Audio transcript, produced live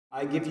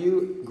I give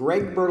you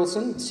Greg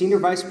Bertelsen, Senior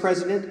Vice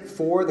President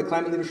for the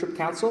Climate Leadership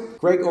Council.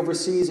 Greg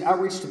oversees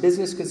outreach to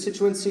business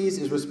constituencies,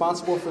 is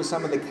responsible for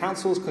some of the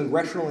Council's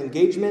congressional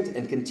engagement,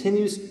 and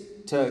continues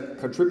to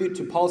contribute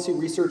to policy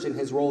research in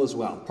his role as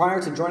well.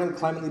 Prior to joining the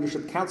Climate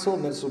Leadership Council,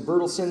 Mr.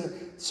 Bertelsen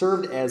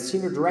served as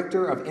Senior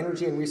Director of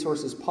Energy and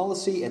Resources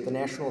Policy at the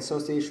National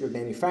Association of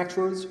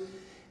Manufacturers.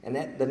 And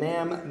at the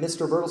NAM,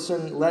 Mr.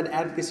 Bertelsen led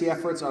advocacy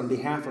efforts on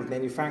behalf of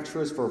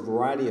manufacturers for a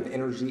variety of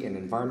energy and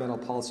environmental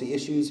policy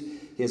issues.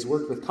 He has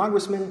worked with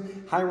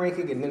congressmen,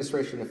 high-ranking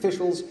administration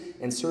officials,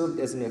 and served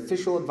as an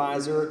official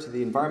advisor to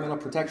the Environmental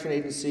Protection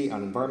Agency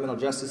on environmental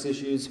justice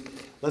issues.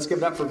 Let's give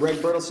it up for Greg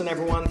Bertelsen,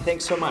 everyone.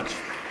 Thanks so much.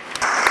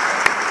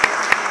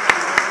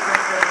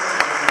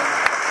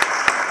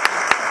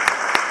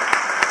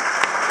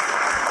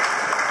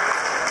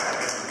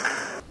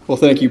 Well,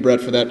 thank you,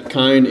 Brett, for that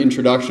kind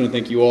introduction, and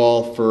thank you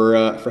all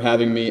for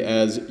having me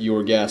as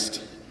your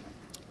guest.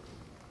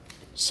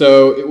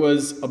 So it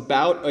was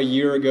about a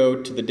year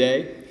ago to the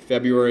day,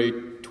 February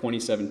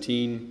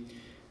 2017.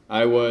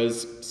 I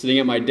was sitting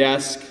at my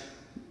desk,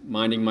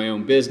 minding my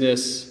own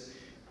business,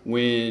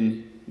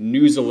 when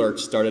news alerts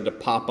started to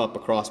pop up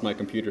across my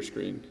computer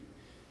screen.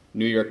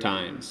 New York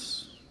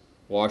Times,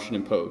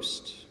 Washington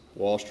Post,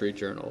 Wall Street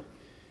Journal,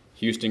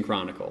 Houston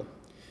Chronicle.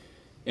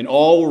 And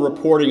all were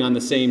reporting on the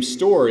same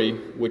story,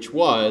 which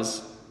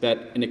was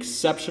that an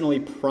exceptionally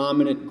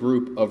prominent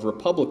group of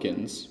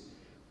Republicans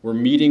were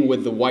meeting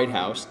with the White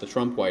House, the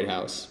Trump White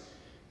House,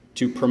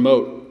 to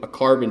promote a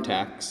carbon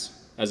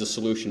tax as a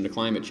solution to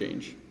climate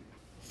change.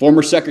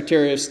 Former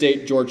Secretary of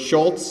State George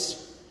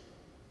Shultz,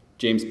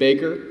 James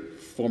Baker,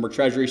 former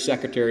Treasury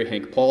Secretary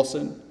Hank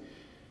Paulson,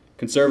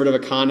 conservative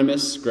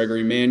economists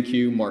Gregory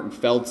Mankiw, Martin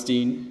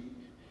Feldstein,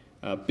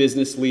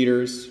 business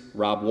leaders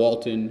Rob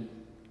Walton,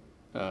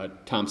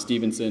 Tom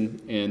Stevenson,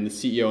 and the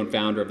CEO and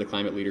founder of the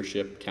Climate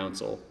Leadership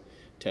Council,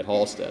 Ted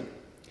Halstead.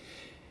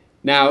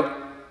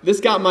 Now, this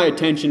got my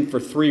attention for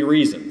three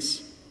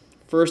reasons.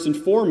 First and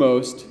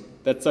foremost,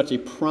 that such a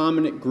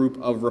prominent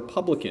group of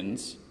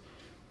Republicans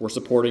were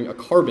supporting a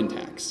carbon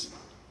tax.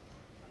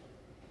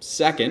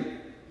 Second,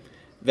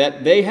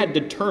 that they had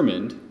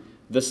determined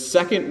the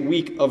second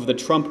week of the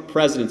Trump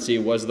presidency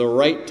was the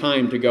right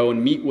time to go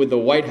and meet with the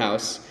White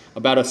House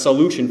about a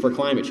solution for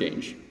climate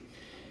change.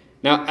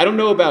 Now, I don't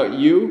know about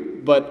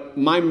you, but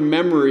my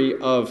memory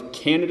of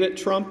candidate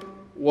Trump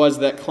was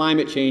that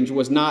climate change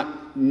was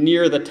not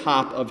near the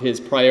top of his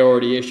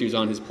priority issues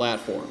on his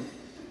platform.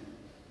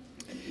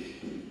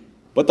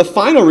 But the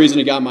final reason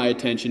it got my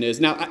attention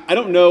is, now, I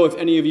don't know if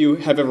any of you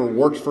have ever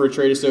worked for a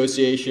trade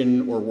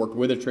association or worked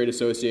with a trade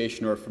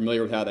association or are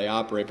familiar with how they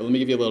operate, but let me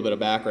give you a little bit of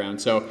background.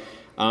 So,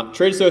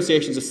 trade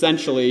associations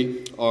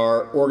essentially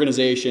are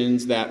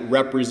organizations that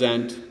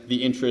represent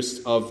the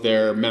interests of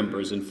their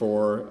members. And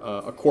for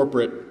a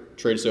corporate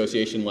trade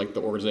association like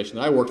the organization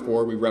that I worked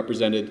for, we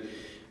represented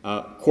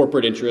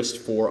corporate interests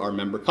for our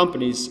member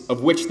companies,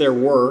 of which there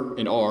were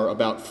and are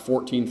about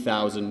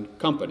 14,000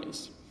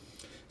 companies.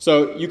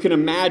 So you can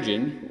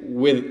imagine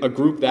with a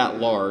group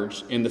that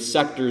large and the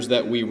sectors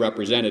that we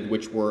represented,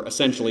 which were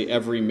essentially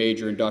every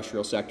major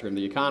industrial sector in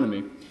the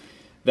economy,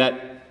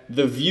 that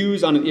the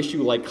views on an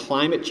issue like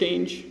climate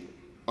change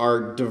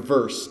are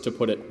diverse, to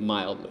put it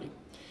mildly.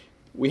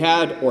 They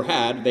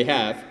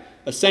have,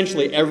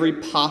 essentially every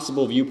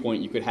possible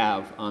viewpoint you could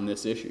have on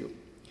this issue.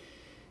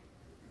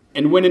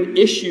 And when an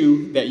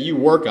issue that you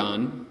work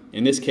on,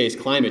 in this case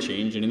climate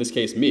change, and in this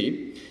case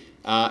me,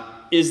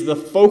 is the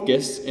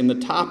focus and the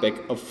topic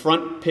of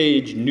front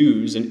page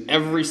news in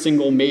every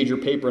single major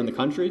paper in the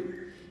country,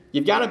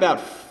 you've got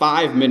about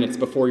 5 minutes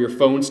before your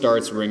phone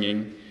starts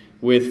ringing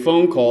with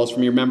phone calls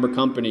from your member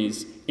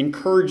companies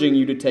encouraging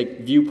you to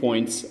take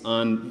viewpoints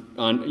on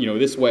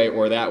this way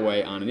or that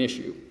way on an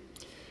issue.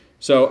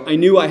 So I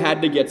knew I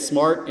had to get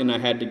smart, and I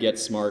had to get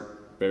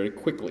smart very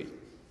quickly.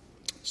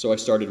 So I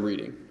started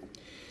reading.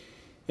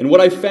 And what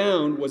I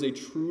found was a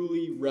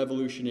truly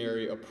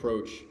revolutionary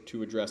approach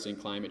to addressing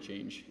climate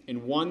change,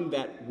 and one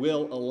that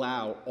will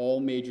allow all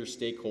major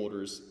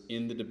stakeholders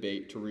in the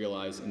debate to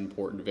realize an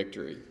important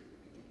victory.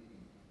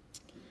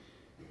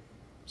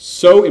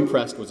 So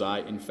impressed was I,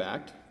 in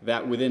fact,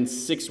 that within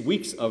 6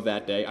 weeks of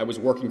that day, I was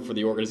working for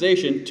the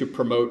organization to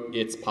promote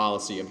its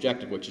policy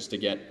objective, which is to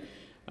get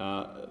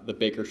the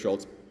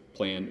Baker-Shultz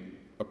plan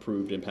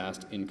approved and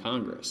passed in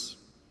Congress.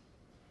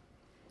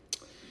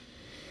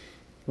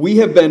 We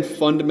have been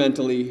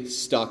fundamentally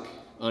stuck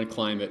on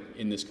climate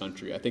in this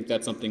country. I think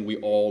that's something we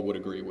all would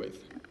agree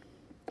with.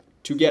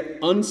 To get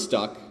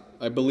unstuck,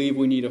 I believe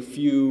we need a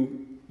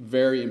few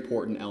very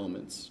important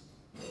elements.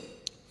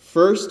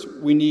 First,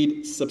 we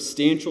need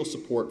substantial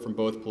support from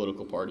both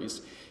political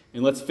parties.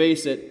 And let's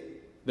face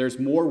it, there's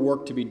more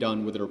work to be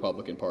done with the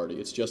Republican Party.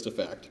 It's just a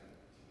fact.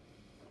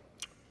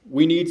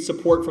 We need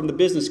support from the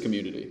business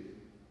community.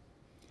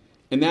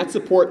 And that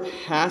support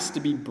has to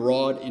be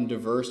broad and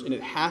diverse, and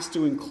it has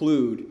to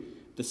include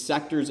the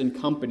sectors and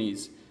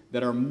companies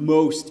that are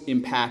most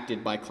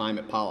impacted by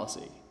climate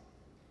policy.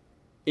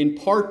 in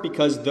part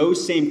because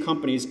those same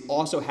companies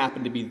also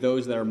happen to be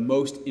those that are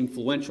most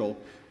influential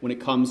when it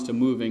comes to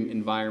moving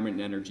environment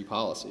and energy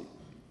policy.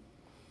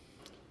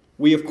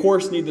 We, of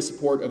course, need the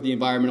support of the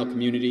environmental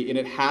community, and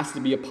it has to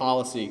be a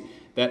policy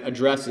that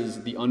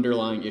addresses the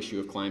underlying issue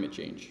of climate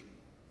change.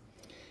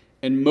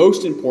 And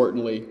most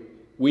importantly,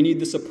 we need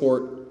the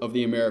support of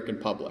the American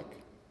public.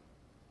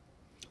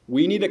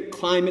 We need a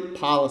climate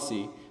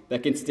policy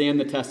that can stand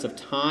the test of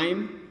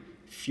time,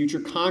 future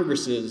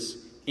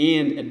Congresses,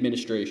 and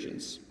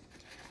administrations.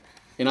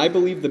 And I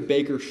believe the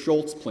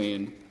Baker-Schultz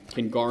plan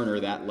can garner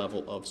that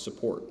level of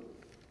support.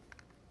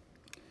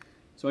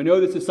 So I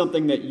know this is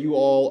something that you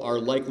all are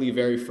likely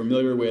very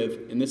familiar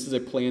with, and this is a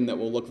plan that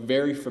will look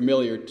very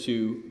familiar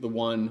to the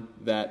one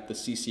that the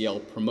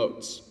CCL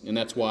promotes. And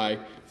that's why,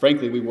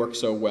 frankly, we work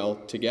so well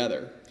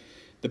together.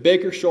 The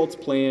Baker-Schultz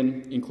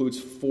plan includes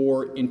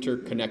 4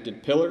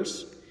 interconnected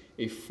pillars: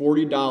 a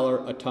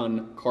 $40 a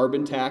ton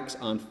carbon tax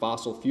on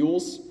fossil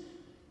fuels,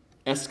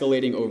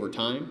 escalating over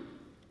time.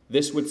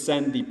 This would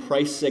send the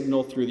price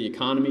signal through the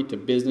economy to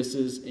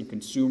businesses and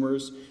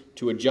consumers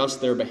to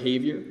adjust their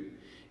behavior.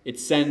 It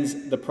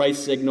sends the price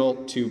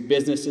signal to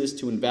businesses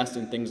to invest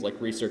in things like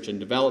research and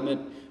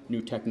development,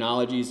 new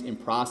technologies and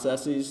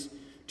processes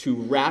to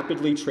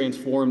rapidly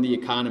transform the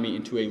economy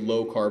into a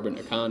low-carbon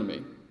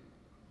economy.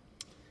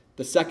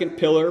 The second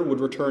pillar would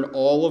return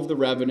all of the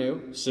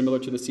revenue, similar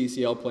to the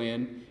CCL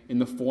plan, in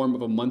the form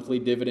of a monthly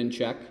dividend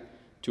check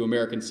to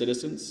American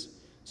citizens.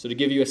 So to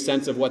give you a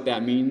sense of what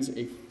that means,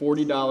 a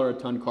 $40 a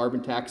ton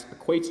carbon tax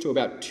equates to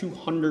about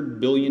 $200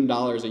 billion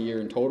a year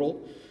in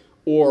total,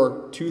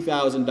 or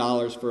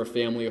 $2,000 for a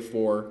family of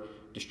 4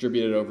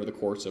 distributed over the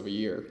course of a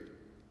year.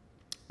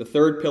 The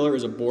third pillar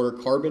is a border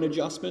carbon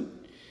adjustment,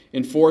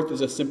 and fourth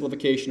is a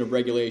simplification of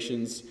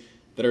regulations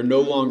that are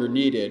no longer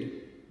needed,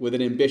 with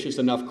an ambitious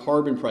enough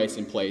carbon price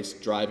in place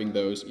driving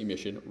those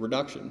emission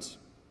reductions.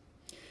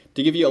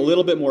 To give you a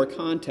little bit more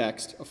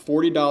context, a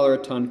 $40 a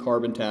ton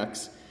carbon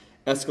tax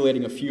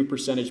escalating a few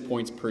percentage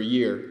points per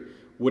year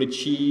would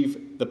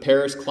achieve the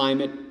Paris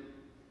climate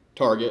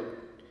target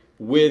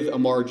with a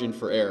margin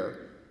for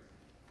error.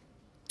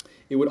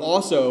 It would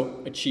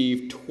also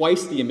achieve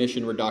twice the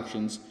emission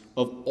reductions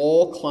of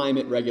all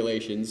climate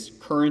regulations,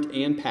 current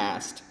and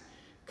past,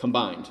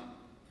 combined.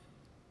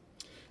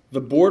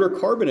 The border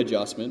carbon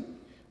adjustment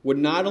would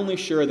not only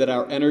ensure that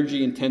our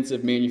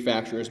energy-intensive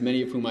manufacturers,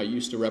 many of whom I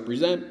used to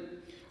represent,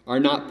 are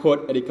not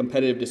put at a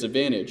competitive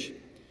disadvantage.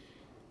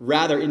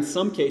 Rather, in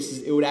some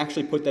cases, it would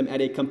actually put them at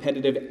a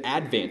competitive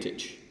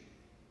advantage.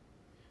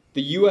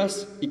 The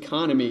U.S.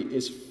 economy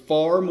is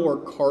far more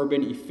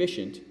carbon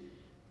efficient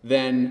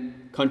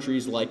than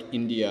countries like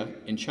India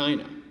and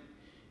China.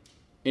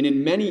 And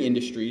in many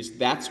industries,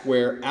 that's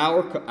where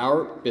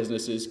our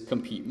businesses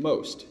compete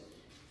most.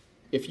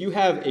 If you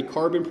have a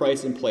carbon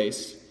price in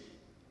place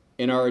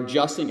and are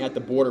adjusting at the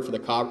border for the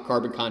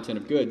carbon content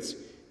of goods,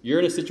 you're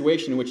in a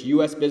situation in which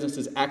U.S.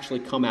 businesses actually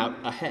come out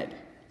ahead.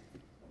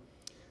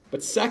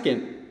 But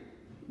second,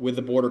 with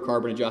the border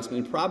carbon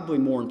adjustment, and probably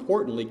more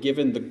importantly,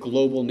 given the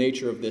global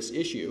nature of this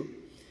issue,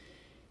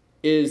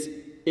 is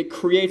it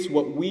creates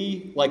what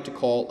we like to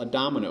call a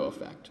domino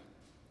effect.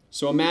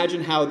 So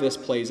imagine how this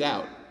plays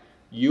out.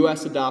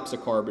 U.S. adopts a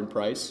carbon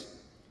price,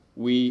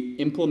 we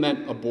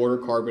implement a border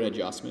carbon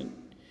adjustment,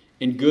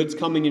 and goods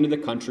coming into the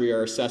country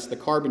are assessed the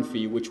carbon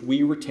fee, which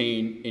we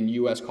retain in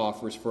U.S.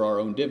 coffers for our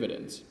own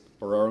dividends,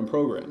 for our own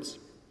programs.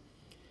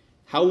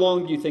 How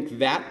long do you think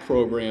that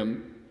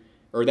program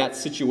or that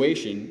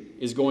situation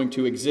is going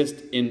to exist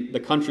in the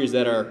countries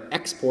that are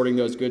exporting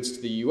those goods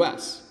to the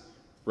U.S.,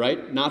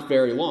 right? Not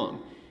very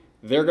long.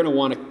 They're going to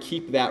want to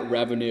keep that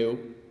revenue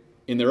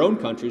in their own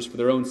countries for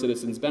their own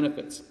citizens'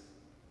 benefits.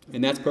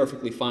 And that's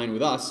perfectly fine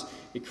with us.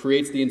 It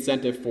creates the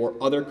incentive for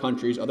other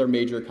countries, other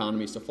major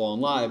economies to fall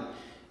in line,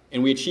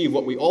 and we achieve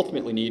what we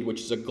ultimately need, which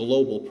is a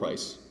global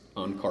price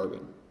on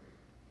carbon.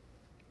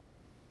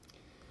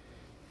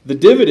 The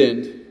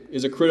dividend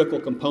is a critical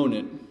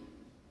component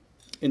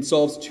and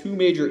solves 2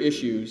 major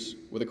issues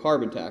with a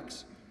carbon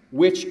tax,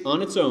 which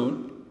on its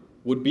own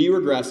would be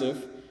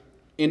regressive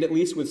and, at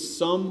least with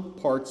some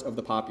parts of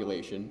the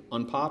population,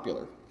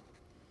 unpopular.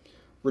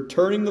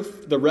 Returning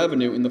the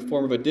revenue in the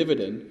form of a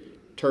dividend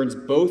turns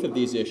both of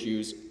these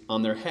issues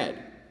on their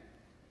head.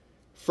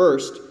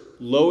 First,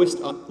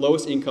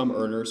 lowest income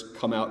earners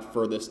come out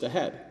furthest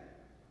ahead.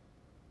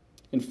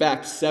 In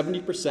fact,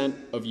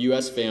 70% of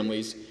U.S.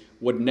 families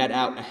would net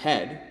out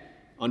ahead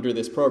under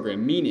this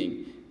program,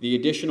 meaning the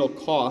additional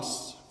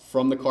costs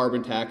from the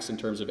carbon tax in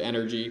terms of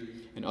energy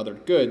and other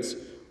goods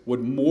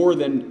would be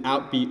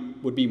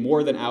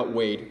more than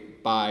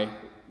outweighed by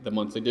the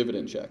monthly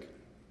dividend check.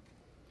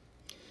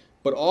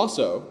 But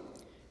also,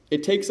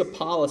 it takes a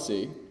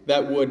policy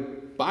that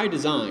would, by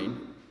design,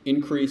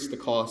 increase the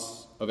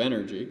costs of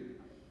energy,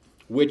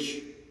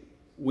 which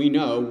we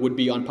know would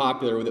be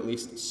unpopular with at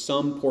least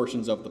some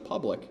portions of the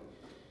public.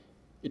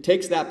 It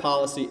takes that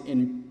policy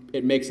and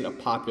it makes it a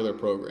popular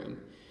program.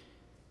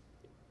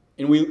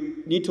 And we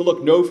need to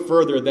look no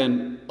further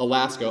than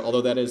Alaska,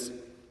 although that is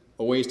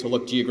a ways to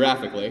look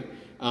geographically,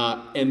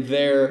 and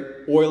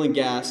their oil and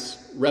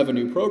gas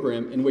revenue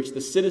program, in which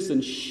the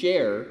citizens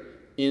share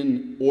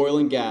in oil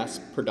and gas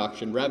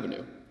production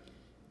revenue.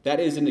 That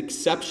is an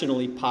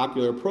exceptionally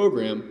popular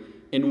program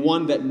and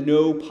one that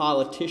no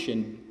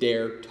politician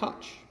dare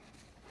touch.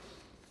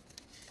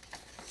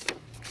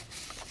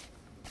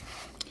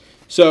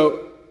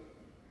 So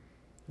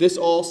this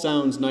all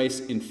sounds nice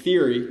in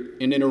theory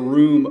and in a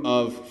room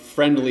of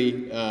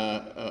friendly,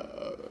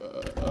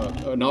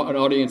 an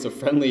audience of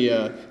friendly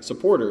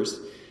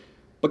supporters,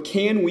 but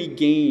can we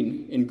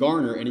gain and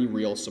garner any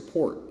real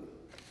support?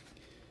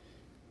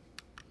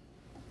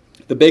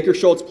 The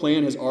Baker-Schultz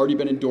plan has already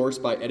been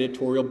endorsed by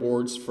editorial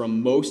boards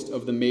from most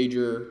of the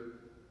major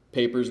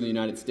papers in the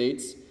United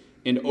States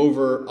and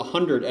over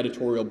 100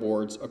 editorial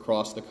boards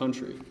across the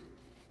country.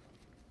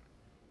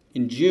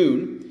 In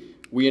June,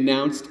 we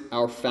announced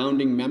our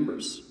founding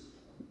members,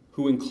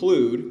 who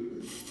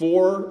include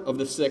 4 of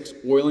the 6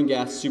 oil and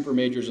gas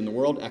supermajors in the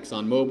world: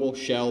 ExxonMobil,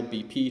 Shell,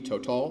 BP,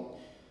 Total,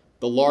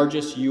 the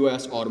largest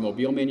U.S.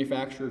 automobile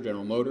manufacturer,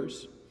 General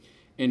Motors,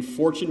 and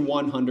Fortune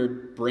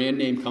 100 brand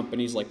name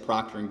companies like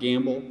Procter &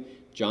 Gamble,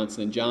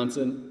 Johnson &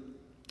 Johnson,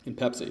 and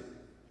Pepsi,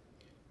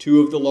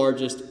 2 of the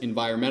largest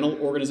environmental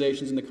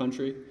organizations in the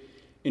country,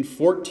 and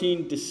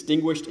 14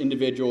 distinguished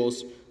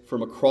individuals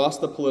from across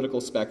the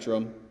political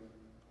spectrum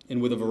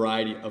and with a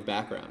variety of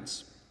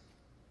backgrounds.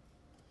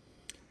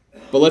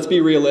 But let's be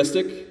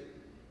realistic.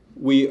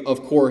 We,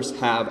 of course,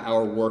 have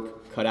our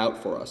work cut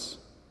out for us.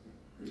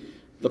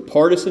 The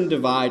partisan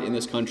divide in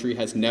this country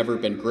has never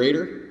been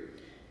greater,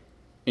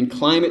 and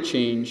climate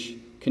change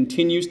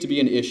continues to be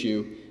an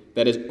issue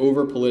that is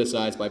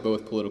over-politicized by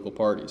both political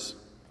parties.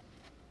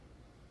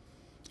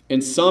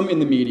 And some in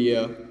the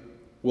media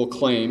will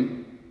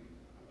claim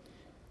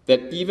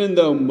that even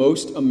though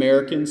most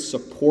Americans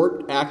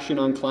support action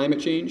on climate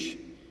change,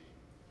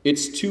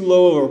 it's too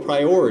low of a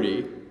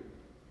priority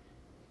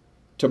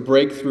to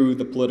break through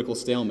the political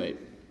stalemate.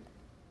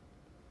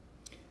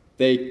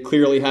 They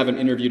clearly haven't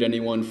interviewed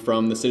anyone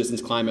from the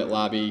Citizens Climate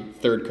Lobby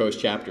Third Coast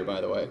chapter,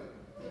 by the way.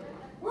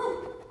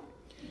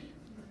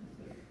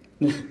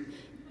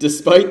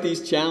 Despite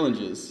these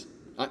challenges,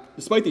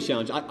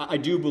 I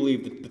do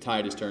believe that the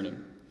tide is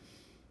turning,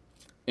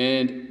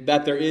 and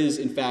that there is,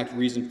 in fact,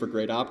 reason for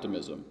great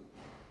optimism,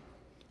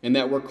 and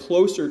that we're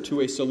closer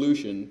to a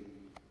solution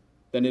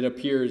than it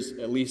appears,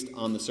 at least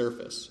on the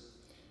surface.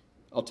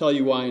 I'll tell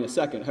you why in a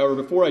second. However,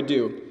 before I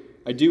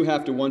do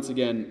have to once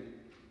again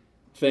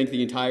thank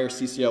the entire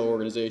CCL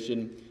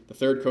organization, the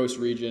Third Coast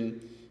region,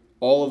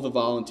 all of the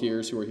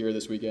volunteers who are here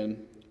this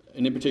weekend,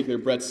 and in particular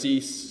Brett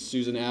Cease,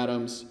 Susan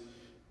Adams,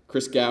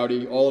 Chris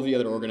Gowdy, all of the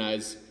other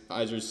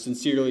organizers.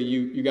 Sincerely,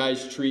 you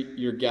guys treat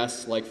your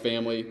guests like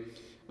family,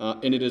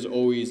 and it is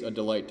always a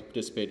delight to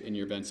participate in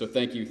your event. So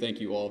thank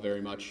you all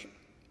very much.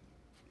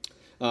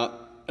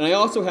 And I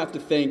also have to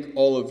thank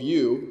all of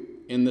you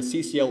and the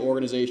CCL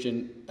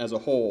organization as a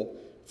whole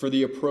for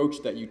the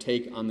approach that you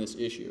take on this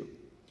issue.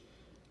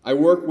 I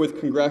work with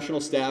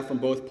congressional staff from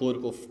both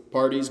political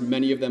parties.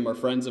 Many of them are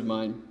friends of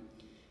mine.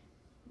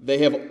 They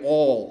have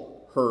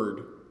all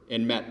heard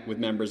and met with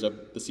members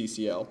of the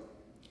CCL.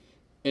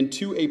 And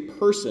to a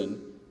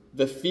person,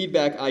 the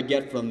feedback I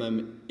get from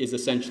them is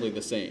essentially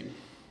the same.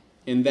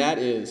 And that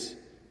is,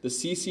 the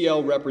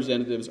CCL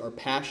representatives are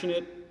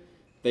passionate,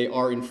 they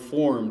are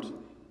informed,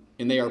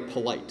 and they are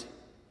polite.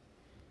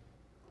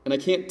 And I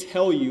can't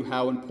tell you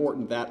how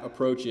important that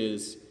approach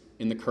is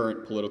in the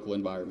current political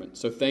environment.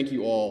 So thank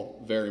you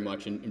all very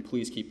much, and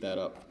please keep that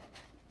up.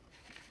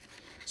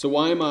 So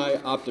why am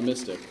I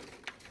optimistic?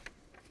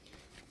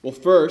 Well,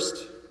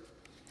 first,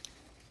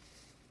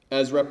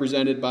 as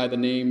represented by the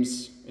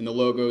names and the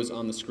logos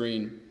on the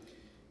screen,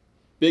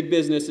 big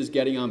business is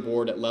getting on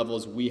board at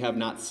levels we have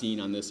not seen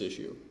on this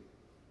issue.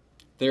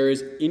 There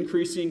is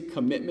increasing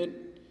commitment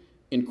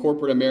in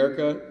corporate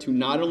America to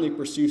not only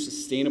pursue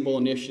sustainable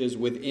initiatives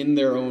within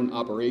their own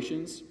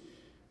operations,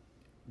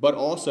 but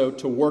also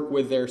to work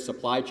with their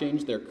supply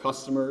chains, their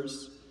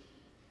customers,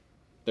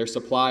 their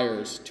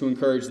suppliers, to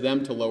encourage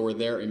them to lower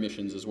their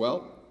emissions as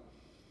well.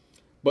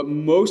 But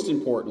most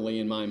importantly,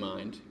 in my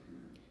mind,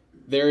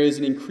 there is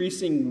an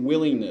increasing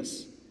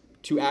willingness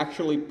to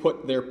actually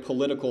put their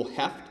political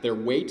heft, their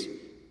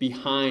weight,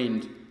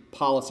 behind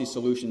policy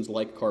solutions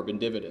like carbon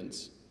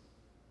dividends.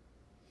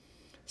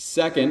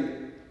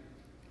 Second,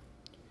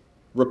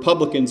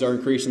 Republicans are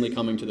increasingly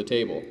coming to the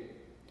table.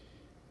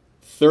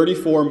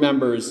 34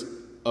 members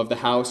of the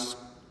House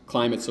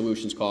Climate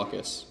Solutions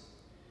Caucus.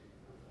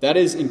 That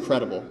is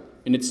incredible,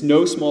 and it's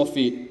no small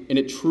feat, and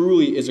it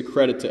truly is a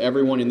credit to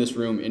everyone in this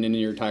room and in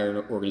your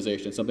entire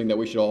organization. It's something that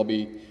we should all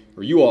be,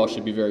 or you all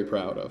should be very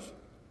proud of.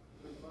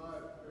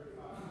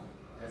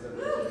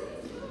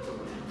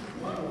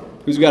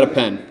 Who's got a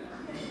pen?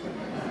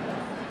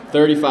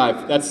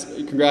 35. That's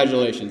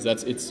congratulations.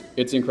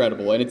 It's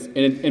incredible,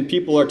 and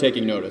people are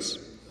taking notice.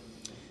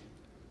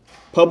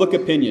 Public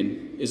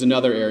opinion is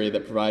another area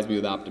that provides me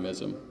with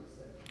optimism.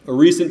 A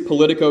recent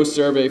Politico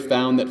survey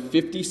found that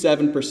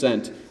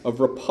 57% of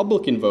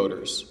Republican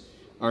voters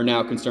are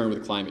now concerned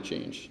with climate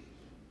change,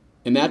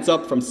 and that's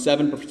up from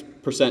 7%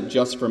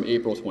 just from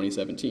April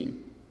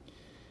 2017.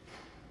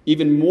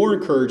 Even more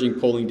encouraging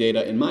polling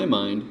data in my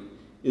mind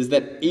is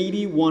that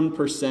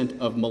 81%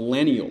 of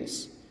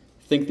millennials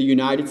think the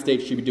United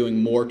States should be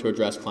doing more to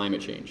address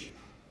climate change.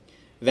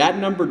 That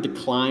number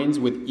declines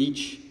with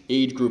each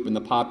age group in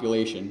the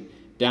population,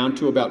 down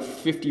to about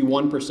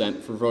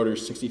 51% for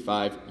voters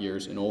 65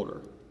 years and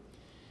older.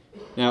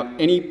 Now,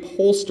 any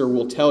pollster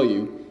will tell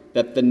you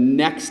that the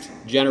next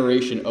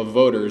generation of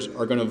voters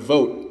are going to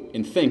vote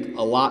and think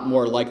a lot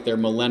more like their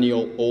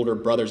millennial older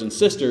brothers and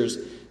sisters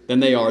than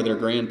they are their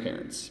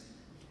grandparents.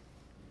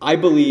 I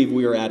believe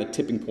we are at a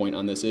tipping point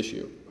on this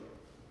issue.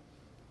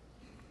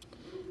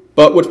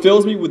 But what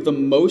fills me with the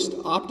most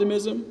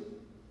optimism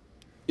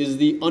is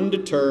the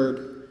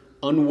undeterred,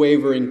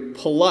 unwavering,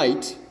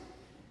 polite,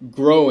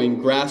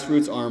 growing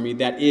grassroots army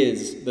that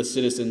is the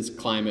Citizens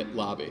Climate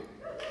Lobby.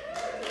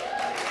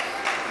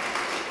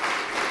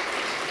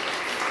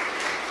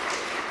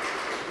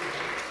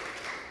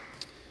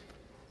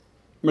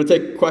 I'm going to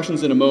take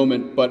questions in a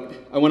moment, but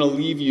I want to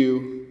leave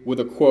you with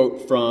a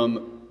quote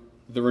from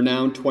the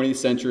renowned 20th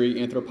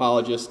century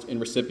anthropologist and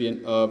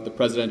recipient of the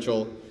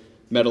Presidential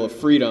Medal of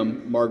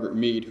Freedom, Margaret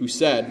Mead, who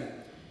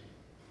said,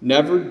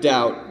 "Never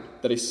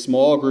doubt that a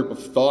small group of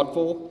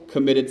thoughtful,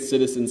 committed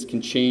citizens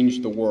can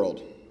change the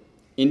world.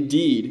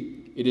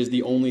 Indeed, it is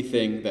the only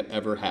thing that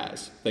ever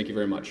has." Thank you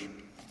very much.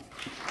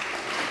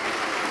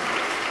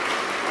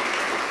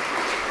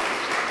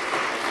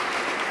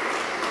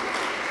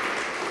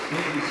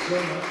 Thank you so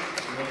much.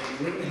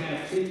 We're going to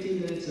have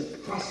 15 minutes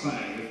of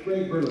crossfire with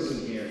Greg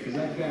Bertelsen here, because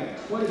I've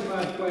got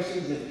 25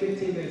 questions and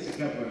 15 minutes to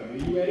cover. Are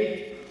you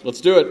ready?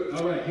 Let's do it.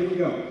 All right, here we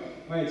go.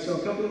 All right, so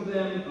a couple of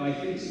them, I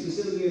think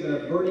specifically that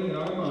are burning in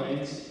our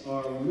minds,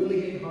 are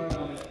really hitting hard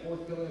on that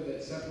fourth pillar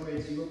that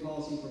separates your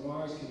policy from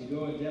ours. Can you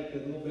go in depth a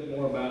little bit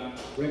more about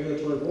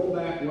regulatory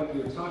rollback, what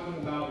you're talking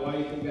about, why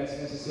you think that's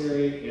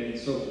necessary, and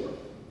so forth?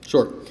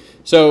 Sure.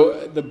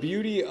 So the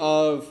beauty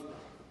of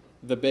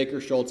the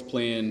Baker-Schultz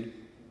plan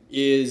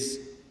is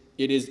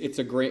it's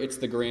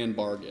the grand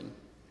bargain,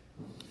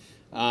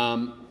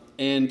 and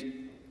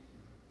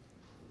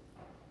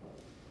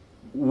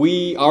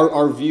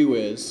our view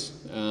is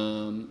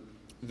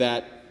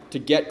that to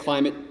get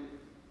climate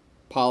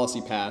policy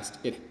passed,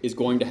 it is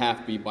going to have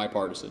to be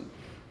bipartisan,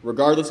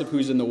 regardless of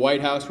who's in the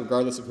White House,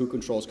 regardless of who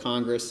controls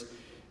Congress.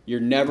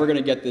 You're never going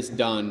to get this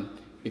done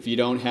if you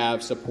don't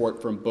have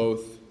support from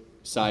both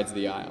sides of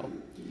the aisle.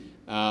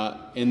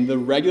 And the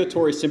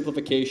regulatory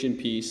simplification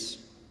piece.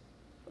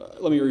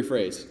 Let me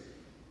rephrase.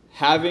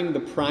 Having the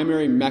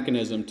primary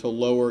mechanism to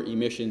lower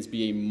emissions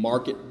be a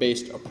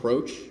market-based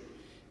approach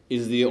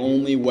is the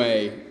only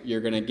way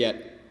you're going to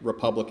get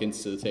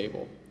Republicans to the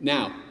table.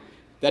 Now,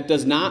 that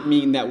does not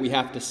mean that we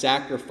have to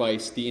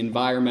sacrifice the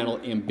environmental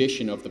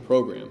ambition of the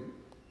program.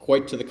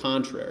 Quite to the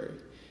contrary.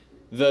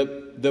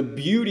 The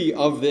beauty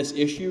of this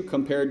issue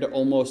compared to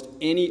almost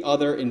any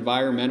other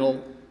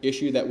environmental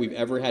issue that we've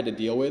ever had to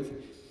deal with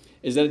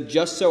is that it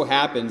just so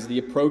happens the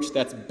approach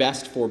that's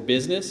best for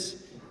business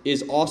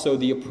is also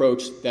the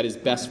approach that is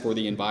best for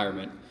the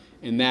environment,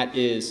 and that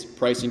is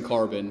pricing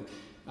carbon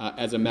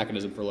as a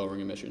mechanism for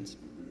lowering emissions.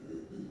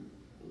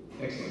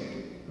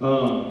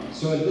 Excellent.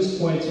 So at this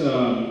point,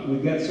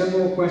 we've got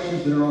several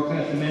questions that are all kind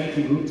of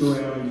thematically grouped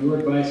around your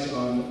advice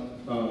on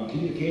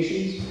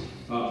communications.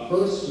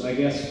 First, I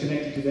guess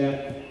connected to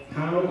that,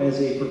 how as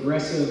a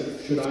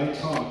progressive should I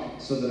talk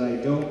so that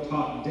I don't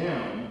talk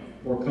down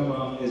or come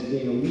off as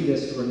being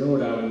elitist or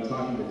know-it-all when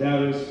talking to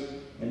doubters?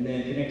 And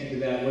then connected to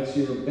that, what's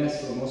your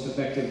best or most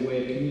effective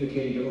way of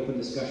communicating to open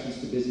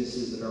discussions to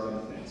businesses that are on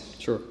the fence?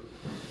 Sure.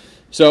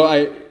 So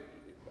I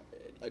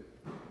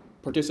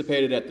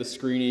participated at the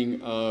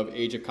screening of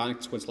Age of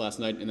Consequence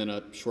last night and then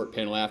a short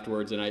panel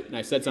afterwards, and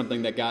I said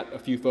something that got a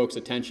few folks'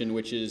 attention,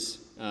 which is,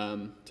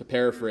 to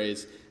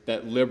paraphrase,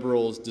 that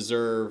liberals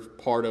deserve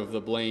part of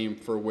the blame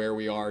for where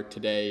we are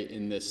today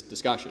in this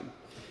discussion.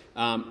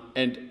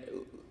 And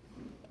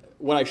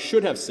what I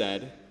should have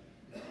said,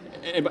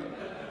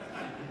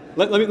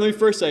 let me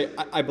first say,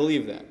 I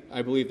believe that.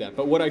 I believe that.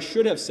 But what I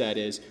should have said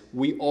is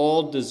we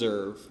all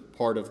deserve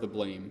part of the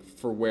blame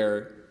for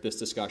where this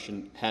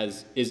discussion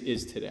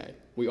is today.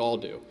 We all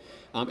do.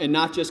 And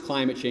not just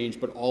climate change,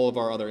 but all of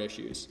our other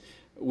issues.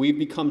 We've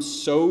become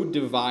so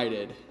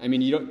divided. I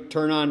mean, you don't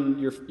turn on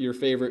your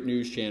favorite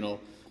news channel,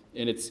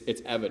 and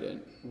it's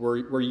evident.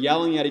 We're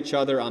yelling at each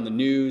other on the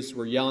news.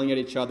 We're yelling at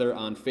each other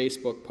on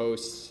Facebook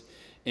posts,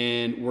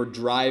 and we're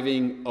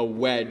driving a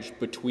wedge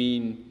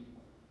between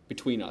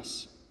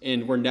us.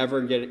 And we're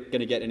never going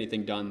to get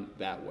anything done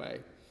that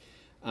way.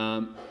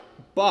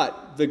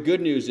 But the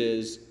good news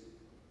is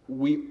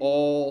we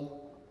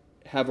all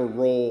have a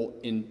role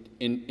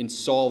in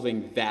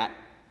solving that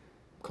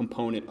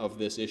component of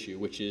this issue,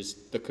 which is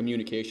the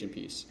communication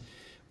piece.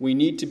 We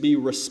need to be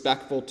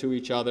respectful to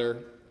each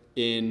other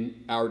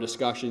in our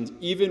discussions,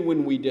 even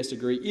when we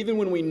disagree, even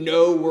when we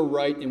know we're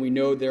right and we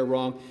know they're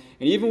wrong,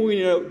 and even when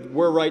we know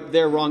we're right,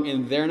 they're wrong,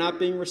 and they're not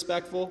being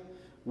respectful,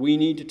 we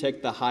need to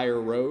take the higher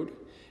road.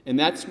 And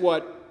that's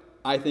what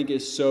I think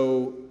is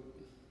so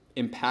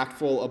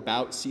impactful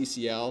about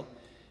CCL,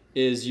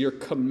 is your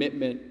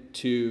commitment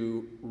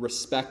to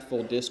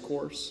respectful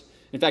discourse.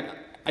 In fact,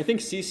 I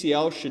think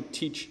CCL should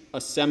teach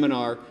a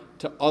seminar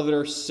to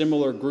other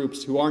similar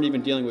groups who aren't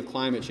even dealing with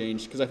climate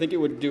change, because I think it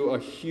would do a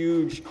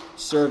huge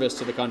service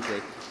to the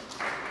country.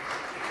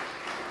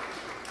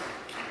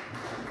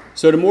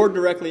 So to more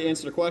directly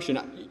answer the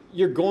question,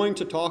 you're going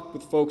to talk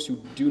with folks who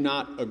do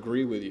not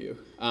agree with you.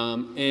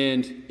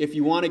 And if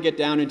you want to get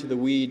down into the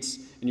weeds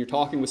and you're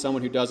talking with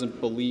someone who doesn't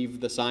believe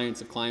the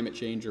science of climate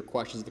change or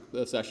questions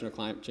the session of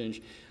climate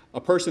change,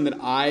 a person that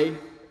I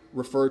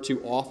refer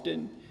to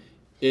often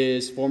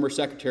is former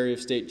Secretary of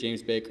State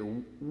James Baker,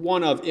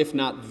 one of, if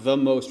not the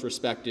most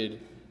respected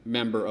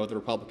member of the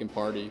Republican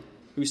Party,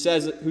 who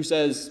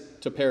says,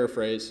 to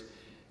paraphrase,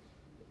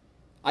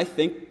 I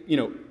think,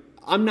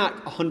 I'm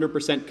not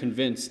 100%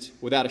 convinced,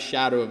 without a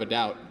shadow of a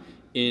doubt,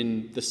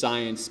 in the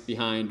science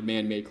behind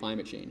man-made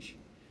climate change.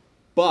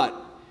 But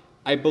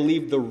I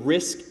believe the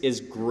risk is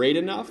great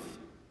enough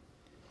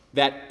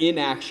that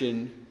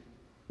inaction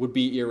would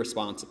be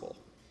irresponsible.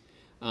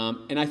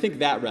 And I think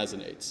that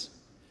resonates.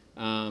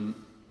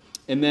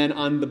 And then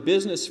on the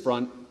business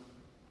front,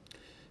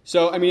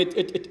 so I mean,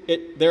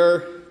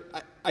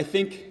 I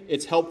think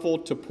it's helpful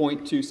to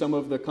point to some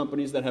of the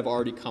companies that have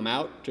already come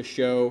out to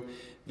show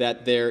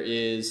that there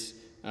is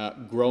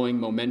growing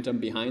momentum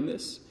behind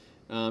this.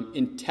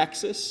 In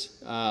Texas,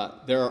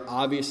 there are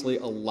obviously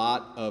a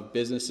lot of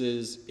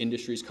businesses,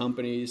 industries,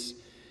 companies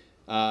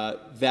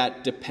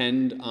that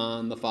depend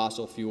on the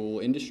fossil fuel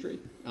industry.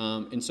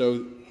 And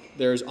so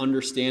there's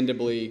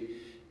understandably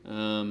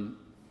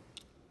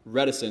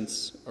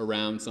reticence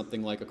around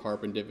something like a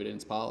carbon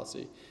dividends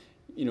policy.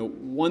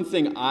 One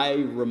thing I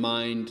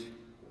remind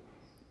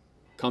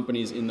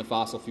companies in the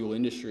fossil fuel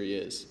industry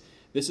is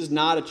this is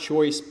not a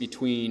choice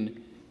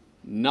between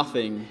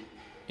nothing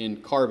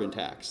and carbon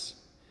tax.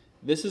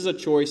 This is a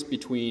choice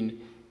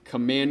between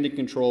command and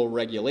control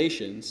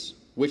regulations,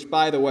 which,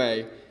 by the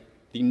way,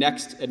 the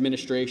next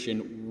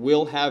administration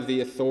will have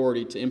the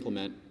authority to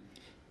implement,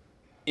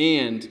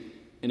 and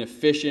an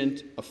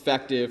efficient,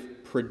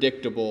 effective,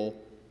 predictable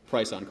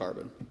price on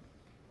carbon.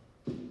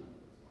 All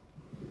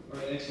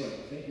right, excellent.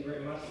 Thank you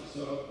very much.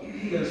 So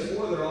there's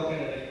four that are all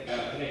kind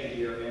of connected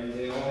here, and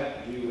they all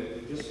have to do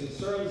with just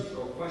concerns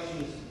or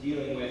questions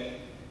dealing with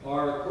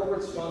our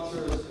corporate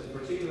sponsors, in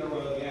particular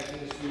oil and gas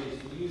industries,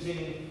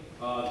 using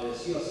the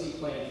CLC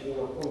plan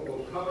for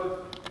quote-unquote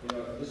cover.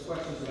 Just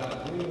questions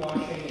about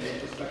greenwashing and your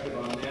perspective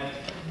on that,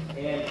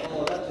 and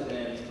follow up to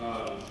then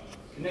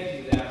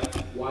connected to that,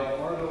 why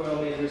are the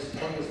oil majors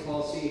supporting this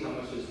policy? How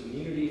much does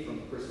immunity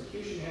from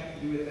persecution have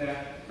to do with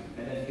that?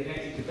 And then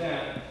connected to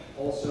that,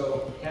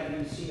 also, have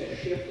you seen a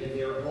shift in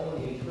their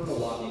own internal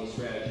lobbying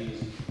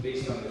strategies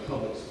based on the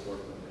public support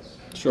for this?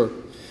 Sure.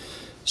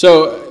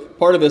 So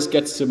part of this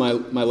gets to my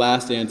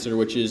last answer,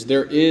 which is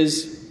there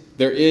is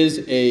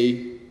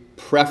a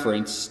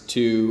preference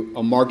to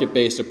a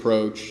market-based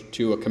approach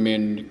to a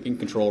command and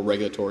control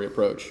regulatory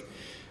approach.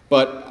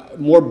 But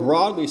more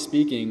broadly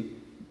speaking,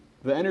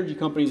 the energy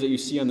companies that you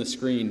see on the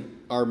screen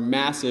are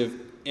massive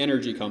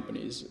energy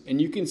companies.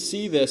 And you can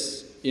see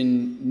this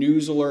in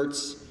news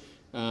alerts,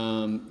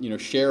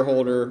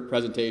 shareholder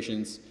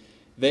presentations.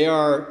 They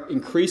are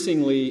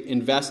increasingly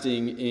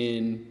investing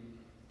in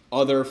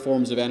other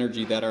forms of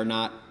energy that are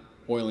not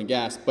oil and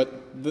gas.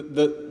 But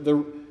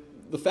the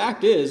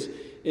fact is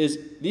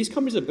these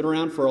companies have been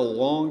around for a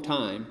long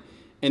time,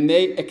 and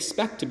they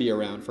expect to be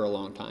around for a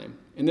long time.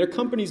 And they're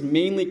companies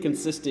mainly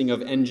consisting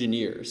of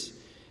engineers.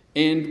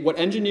 And what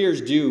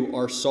engineers do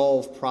are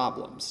solve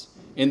problems.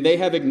 And they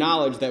have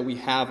acknowledged that we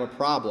have a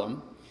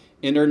problem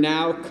and are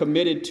now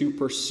committed to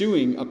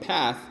pursuing a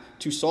path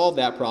to solve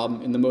that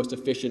problem in the most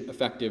efficient,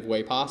 effective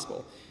way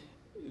possible.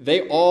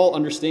 They all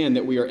understand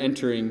that we are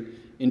entering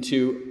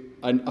into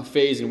a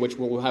phase in which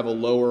we'll have a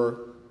lower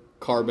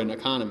carbon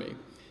economy.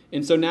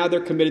 And so now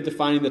they're committed to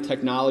finding the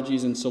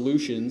technologies and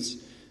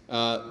solutions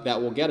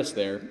that will get us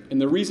there.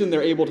 And the reason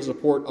they're able to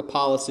support a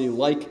policy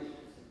like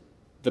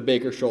the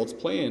Baker-Schultz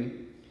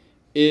plan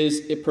is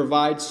it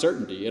provides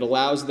certainty. It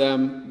allows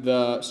them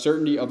the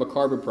certainty of a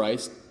carbon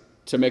price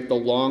to make the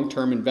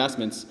long-term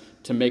investments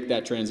to make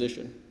that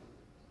transition.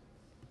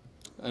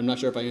 I'm not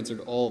sure if I answered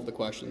all of the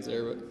questions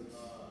there, but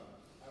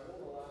I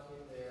rolled a lot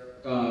in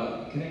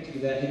there. Connected to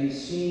that, have you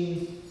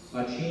seen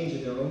a change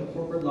in their own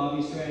corporate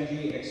lobby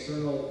strategy,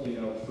 external,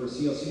 for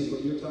CLC is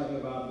what you're talking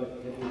about, but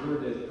have you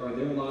heard that, are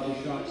their lobby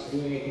shops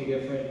doing anything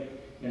different?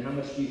 And how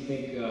much do you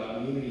think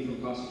immunity from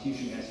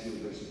prosecution has to do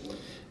with their support?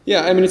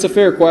 Yeah, I mean, it's a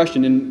fair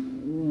question.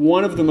 And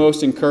one of the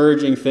most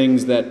encouraging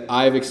things that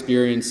I've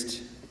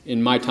experienced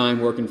in my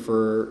time working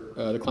for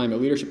the Climate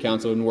Leadership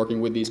Council and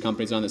working with these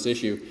companies on this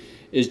issue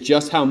is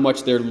just how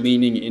much they're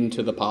leaning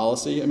into the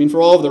policy. I mean,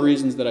 for all of the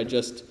reasons that I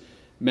just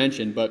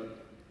mentioned,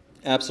 but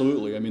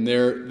absolutely. I mean,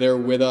 they're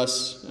with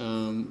us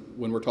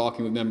when we're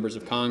talking with members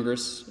of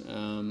Congress.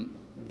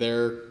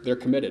 They're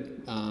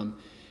committed, and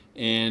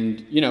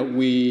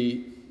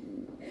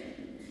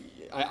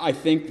I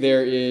think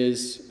there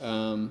is.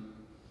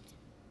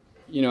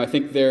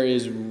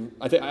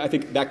 I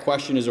think that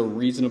question is a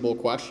reasonable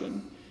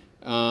question.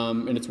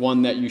 and it's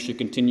one that you should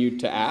continue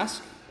to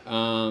ask.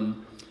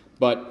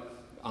 But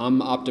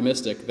I'm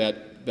optimistic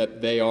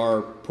that they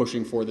are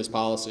pushing for this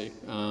policy,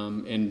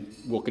 and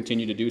will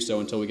continue to do so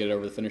until we get it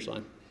over the finish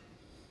line.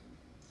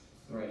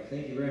 All right,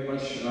 thank you very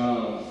much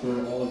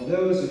for all of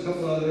those. A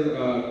couple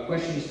other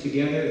questions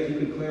together. If you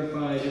could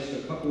clarify just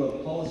a couple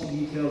of policy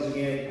details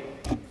again.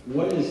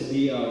 What is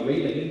the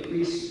rate of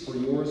increase for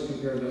yours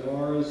compared to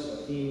ours? A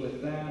theme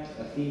with that.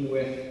 A theme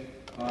with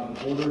the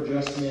border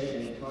adjustment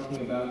and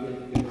talking about if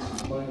it's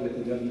compliant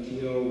with the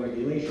WTO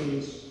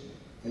regulations.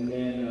 And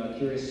then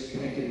curious,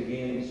 connected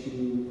again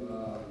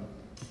to,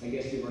 I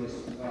guess the artist,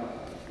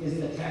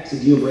 isn't a tax a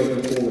deal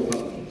breaker for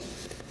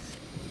Republicans?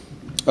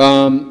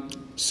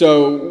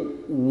 So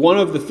one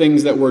of the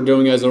things that we're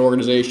doing as an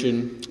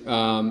organization,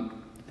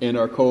 and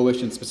our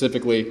coalition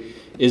specifically,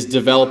 is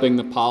developing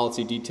the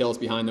policy details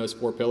behind those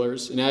 4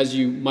 pillars. And as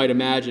you might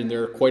imagine,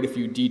 there are quite a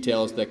few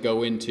details that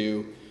go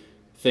into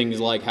things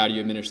like how do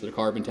you administer the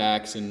carbon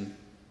tax, and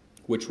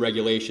which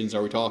regulations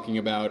are we talking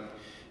about,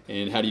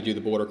 and how do you do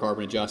the border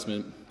carbon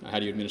adjustment, how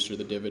do you administer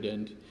the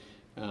dividend,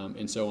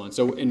 and so on.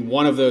 So, and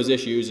one of those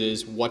issues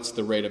is what's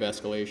the rate of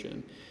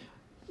escalation.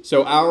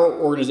 So our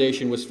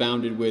organization was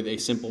founded with a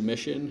simple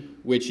mission,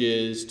 which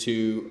is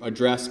to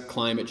address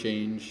climate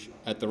change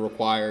at the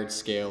required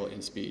scale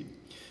and speed.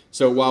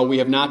 So while we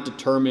have not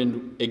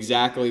determined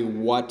exactly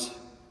what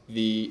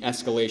the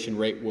escalation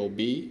rate will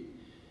be,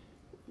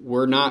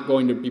 we're not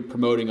going to be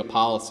promoting a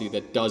policy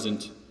that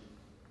doesn't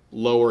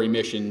lower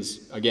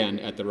emissions, again,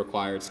 at the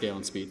required scale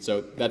and speed.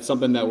 So that's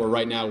something that we're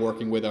right now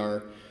working with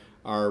our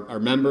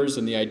members,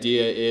 and the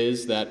idea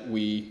is that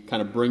we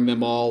kind of bring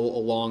them all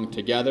along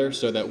together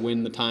so that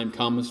when the time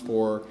comes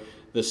for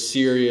the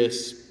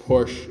serious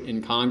push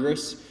in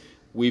Congress,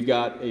 we've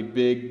got a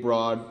big,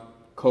 broad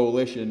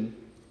coalition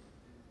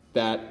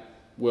that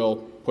will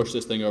push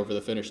this thing over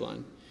the finish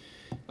line.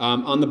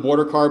 On the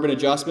border carbon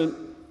adjustment,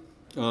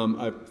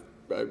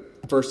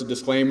 first a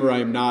disclaimer, I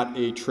am not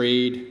a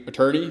trade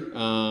attorney,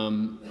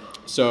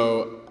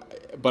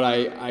 but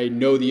I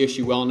know the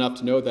issue well enough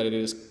to know that it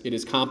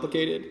is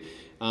complicated.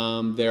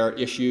 There are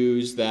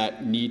issues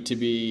that need to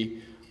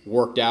be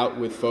worked out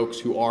with folks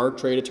who are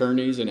trade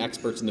attorneys and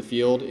experts in the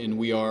field, and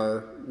we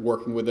are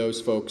working with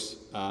those folks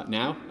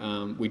now.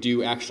 We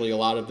do actually a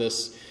lot of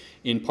this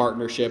in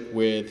partnership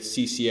with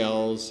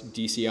CCL's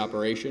DC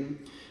operation,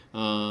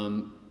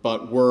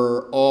 but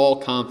we're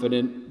all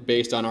confident,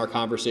 based on our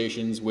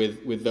conversations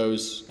with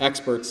those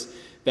experts,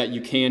 that you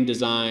can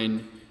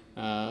design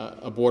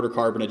a border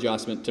carbon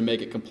adjustment to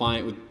make it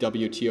compliant with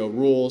WTO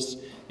rules,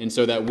 and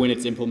so that when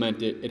it's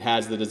implemented, it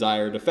has the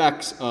desired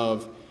effects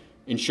of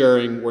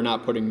ensuring we're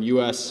not putting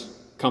U.S.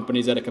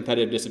 companies at a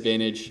competitive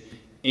disadvantage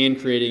and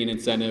creating an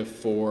incentive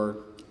for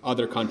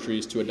other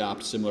countries to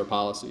adopt similar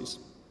policies.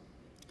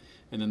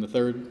 And then the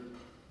third?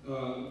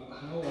 How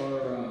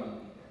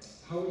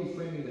are you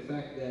framing the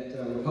fact that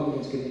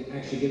Republicans can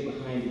actually get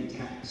behind the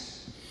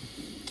tax?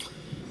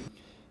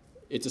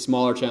 It's a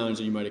smaller challenge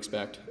than you might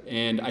expect,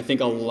 and I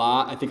think a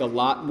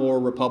lot more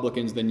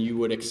Republicans than you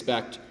would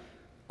expect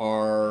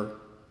are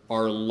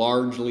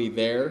largely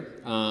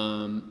there.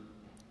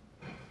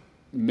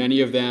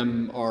 Many of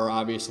them are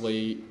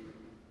obviously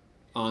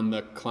on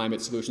the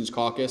Climate Solutions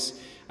Caucus.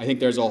 I think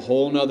there's a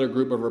whole nother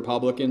group of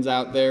Republicans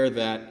out there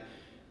that,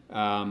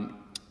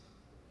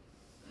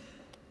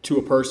 to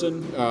a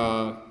person,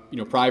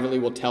 privately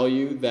will tell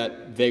you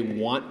that they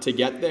want to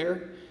get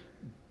there,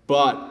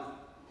 but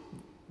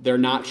they're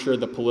not sure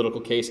the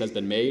political case has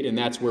been made, and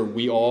that's where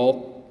we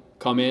all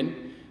come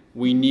in.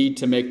 We need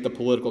to make the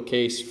political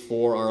case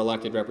for our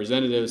elected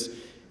representatives,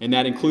 and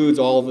that includes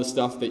all of the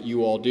stuff that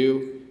you all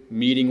do,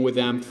 meeting with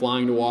them,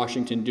 flying to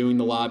Washington, doing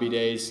the lobby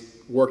days,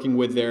 working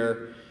with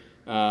their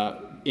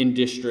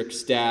in-district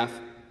staff,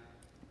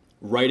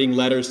 writing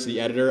letters to the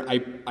editor.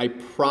 I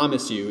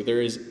promise you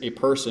there is a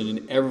person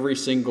in every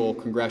single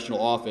congressional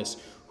office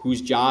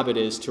whose job it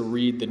is to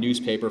read the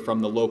newspaper from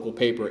the local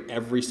paper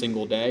every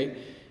single day.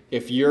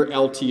 If your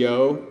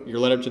LTO, your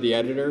letter to the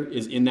editor,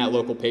 is in that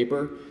local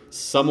paper,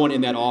 someone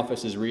in that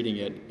office is reading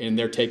it and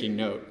they're taking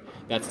note.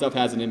 That stuff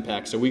has an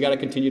impact. So we got to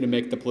continue to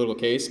make the political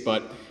case,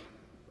 but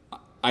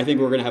I think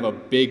we're going to have a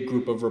big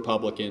group of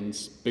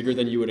Republicans, bigger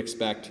than you would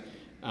expect,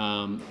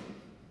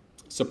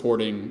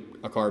 supporting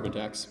a carbon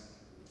tax.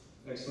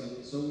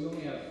 Excellent. So we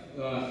only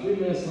have 3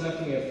 minutes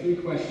left. We have 3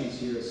 questions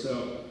here,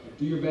 so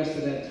do your best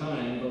at that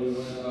time, but we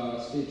want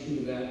to stay true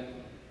to that.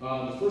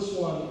 The first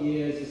one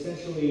is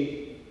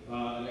essentially,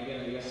 and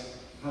again, I guess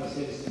how to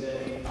say this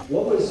today,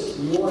 what was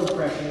your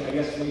impression, I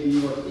guess maybe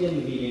you weren't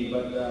in the meeting,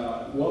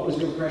 but what was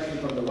your impression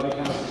from the White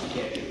House's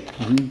pitch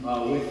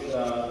with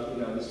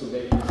Mr.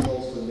 Baker's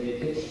roles when they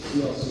pitched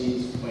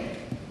CLC's plan?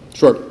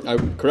 Sure.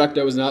 Correct,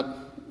 I was not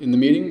in the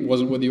meeting,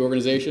 wasn't with the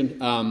organization.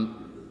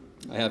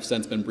 I have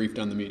since been briefed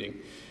on the meeting.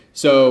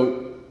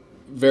 So,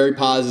 very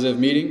positive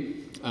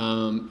meeting.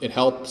 It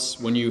helps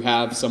when you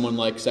have someone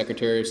like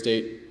Secretary of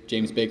State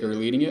James Baker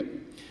leading it.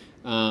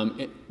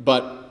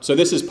 So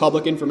this is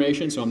public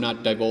information, so I'm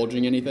not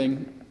divulging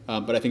anything,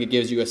 but I think it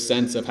gives you a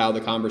sense of how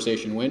the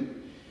conversation went.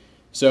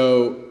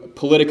 So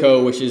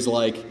Politico, which is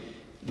like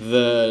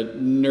the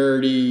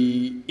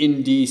nerdy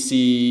in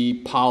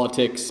DC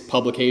politics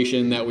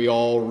publication that we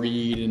all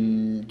read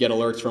and get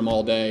alerts from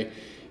all day,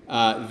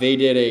 they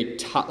did a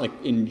top, like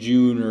in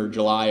June or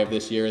July of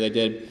this year, they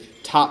did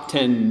top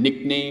 10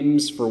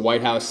 nicknames for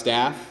White House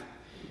staff,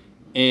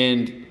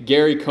 and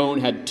Gary Cohn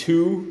had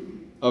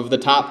 2 of the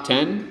top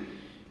 10,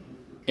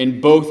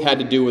 and both had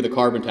to do with the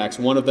carbon tax.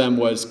 One of them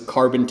was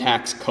Carbon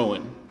Tax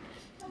Cohen.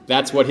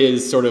 That's what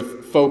his sort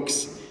of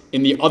folks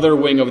in the other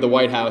wing of the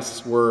White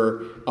House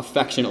were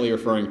affectionately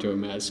referring to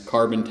him as,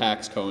 Carbon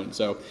Tax Cohen.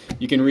 So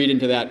you can read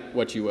into that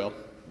what you will.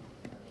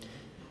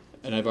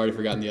 And I've already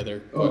forgotten the other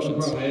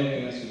questions. I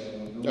only asked you that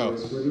one. No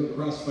worries. We're doing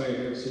crossfire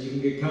here, so you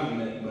can get caught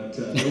in it, but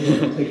don't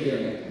worry, I'll take care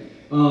of it.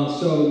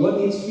 So what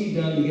needs to be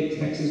done to get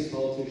Texas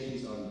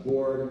politicians on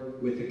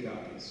board with the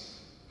caucus?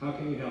 How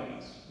can you help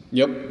us?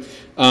 Yep.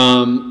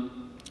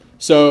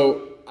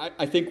 So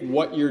I think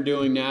what you're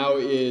doing now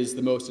is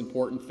the most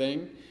important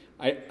thing.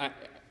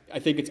 I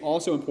think it's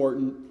also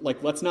important,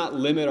 like, let's not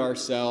limit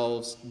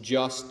ourselves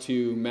just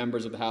to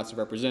members of the House of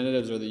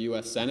Representatives or the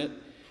U.S. Senate.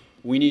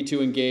 We need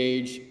to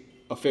engage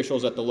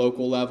officials at the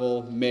local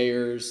level,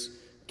 mayors,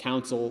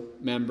 council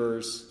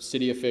members,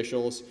 city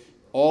officials.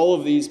 All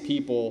of these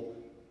people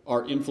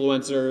are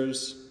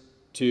influencers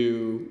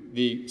to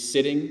the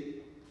sitting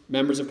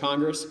members of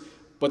Congress,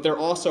 but they're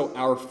also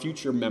our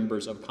future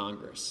members of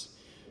Congress.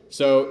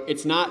 So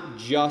it's not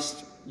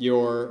just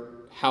your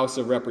House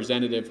of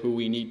Representative who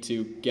we need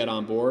to get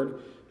on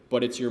board,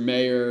 but it's your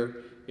mayor,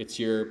 it's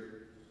your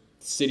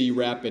city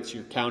rep, it's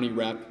your county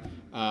rep,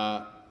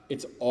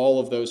 it's all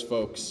of those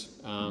folks.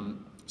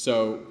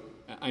 So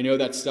I know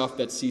that's stuff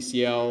that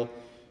CCL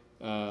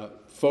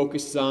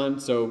focuses on,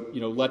 so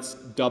let's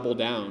double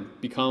down,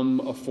 become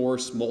a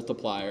force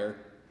multiplier,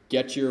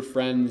 get your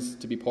friends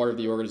to be part of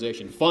the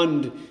organization,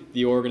 fund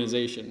the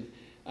organization.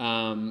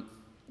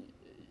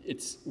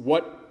 It's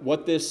what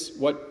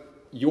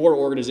your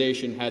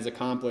organization has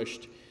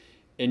accomplished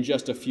in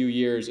just a few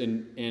years,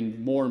 and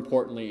more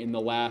importantly, in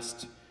the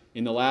last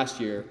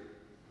year,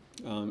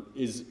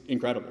 is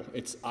incredible.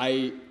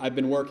 I've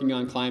been working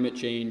on climate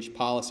change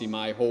policy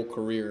my whole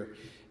career,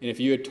 and if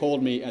you had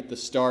told me at the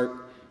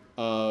start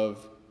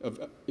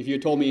if you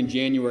had told me in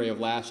January of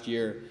last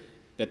year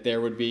that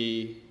there would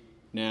be,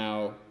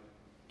 now,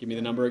 give me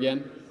the number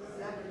again,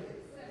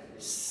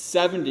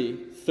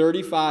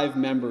 35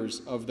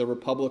 members of the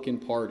Republican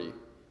Party,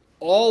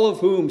 all of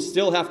whom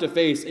still have to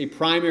face a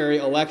primary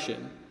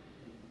election,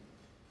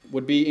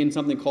 would be in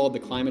something called the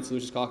Climate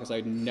Solutions Caucus,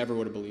 I never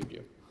would have believed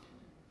you.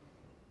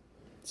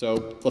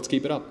 So let's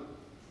keep it up.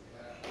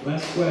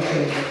 Last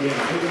question.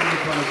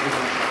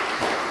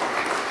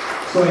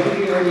 So I think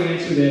you already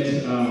answered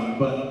it,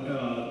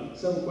 but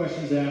several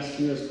questions asked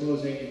here as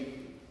closing.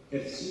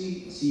 If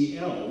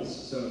CCLs,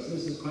 so if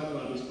Citizens Climate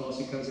Lobby's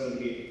policy comes out of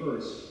the gate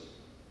first,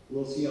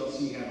 will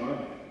CLC have our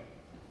back?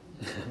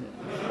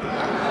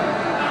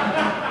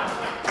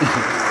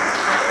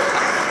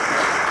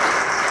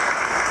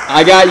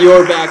 I got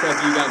your back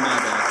like you got my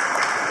back.